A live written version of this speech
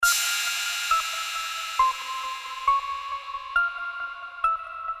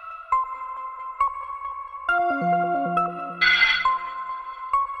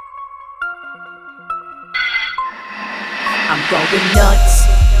going nuts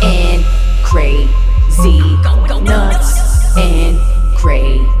and crazy, nuts and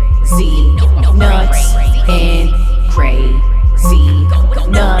crazy, nuts and crazy,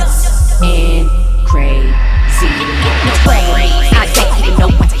 nuts and crazy. I don't even know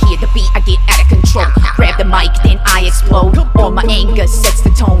when to hear the beat, I get out of control. Grab the mic, then I explode. All my anger sets the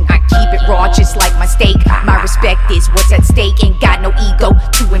tone. I keep it raw just like my steak. My respect is what's at stake. Ain't got no ego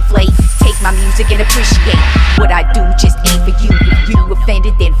to inflate. Take my music and appreciate what I do just ain't for you. If you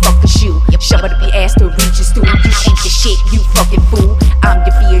offended, then fuck the shoe. Shove it up your ass to reach your stool. You ain't the shit, you fucking fool. I'm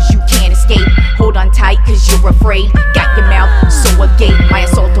your fears, you can't escape. Hold on tight, cause you're afraid. Got your mouth so agape. My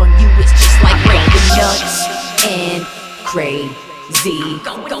assault on you is just like rain. Nuts and crazy,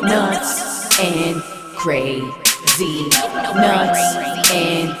 nuts and crazy, nuts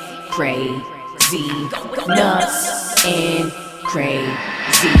and crazy, nuts and crazy.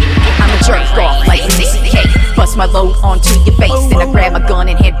 I'm a jerk off like CK. Bust my load onto your face, then I grab my gun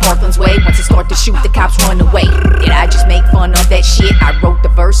and head Parkland's way. Once I start to shoot, the cops run away. Did I just make fun of that shit? I wrote the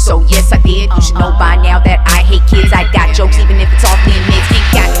verse, so yes I did. You should know by now that I hate kids. I got jokes even if it's off the mix. Ain't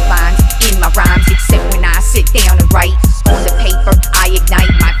got no lines in my rhymes except when I sit down and write. On the paper, I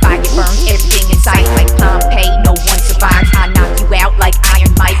ignite, my fire burns everything in sight. Like Pompeii, no one survives. I knock you out like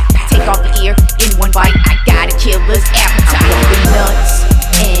Iron Mike. Take off the ear in one bite. I got a killer's appetite. I'm going nuts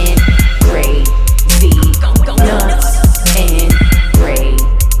and crazy, nuts and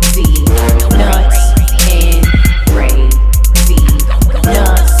crazy, nuts and crazy,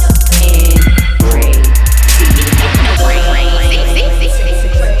 nuts and crazy.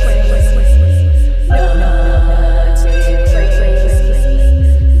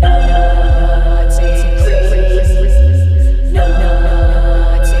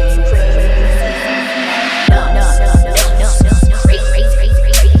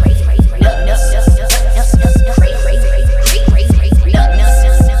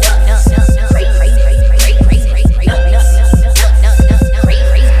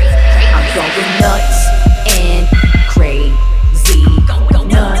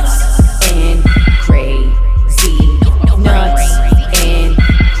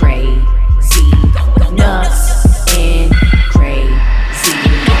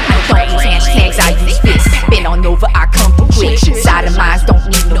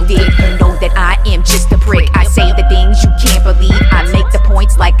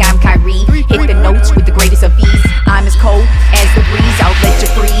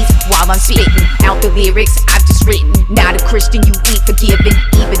 Lyrics I've just written. Not a Christian, you ain't forgiven.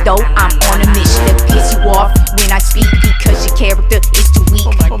 Even though I'm on a mission.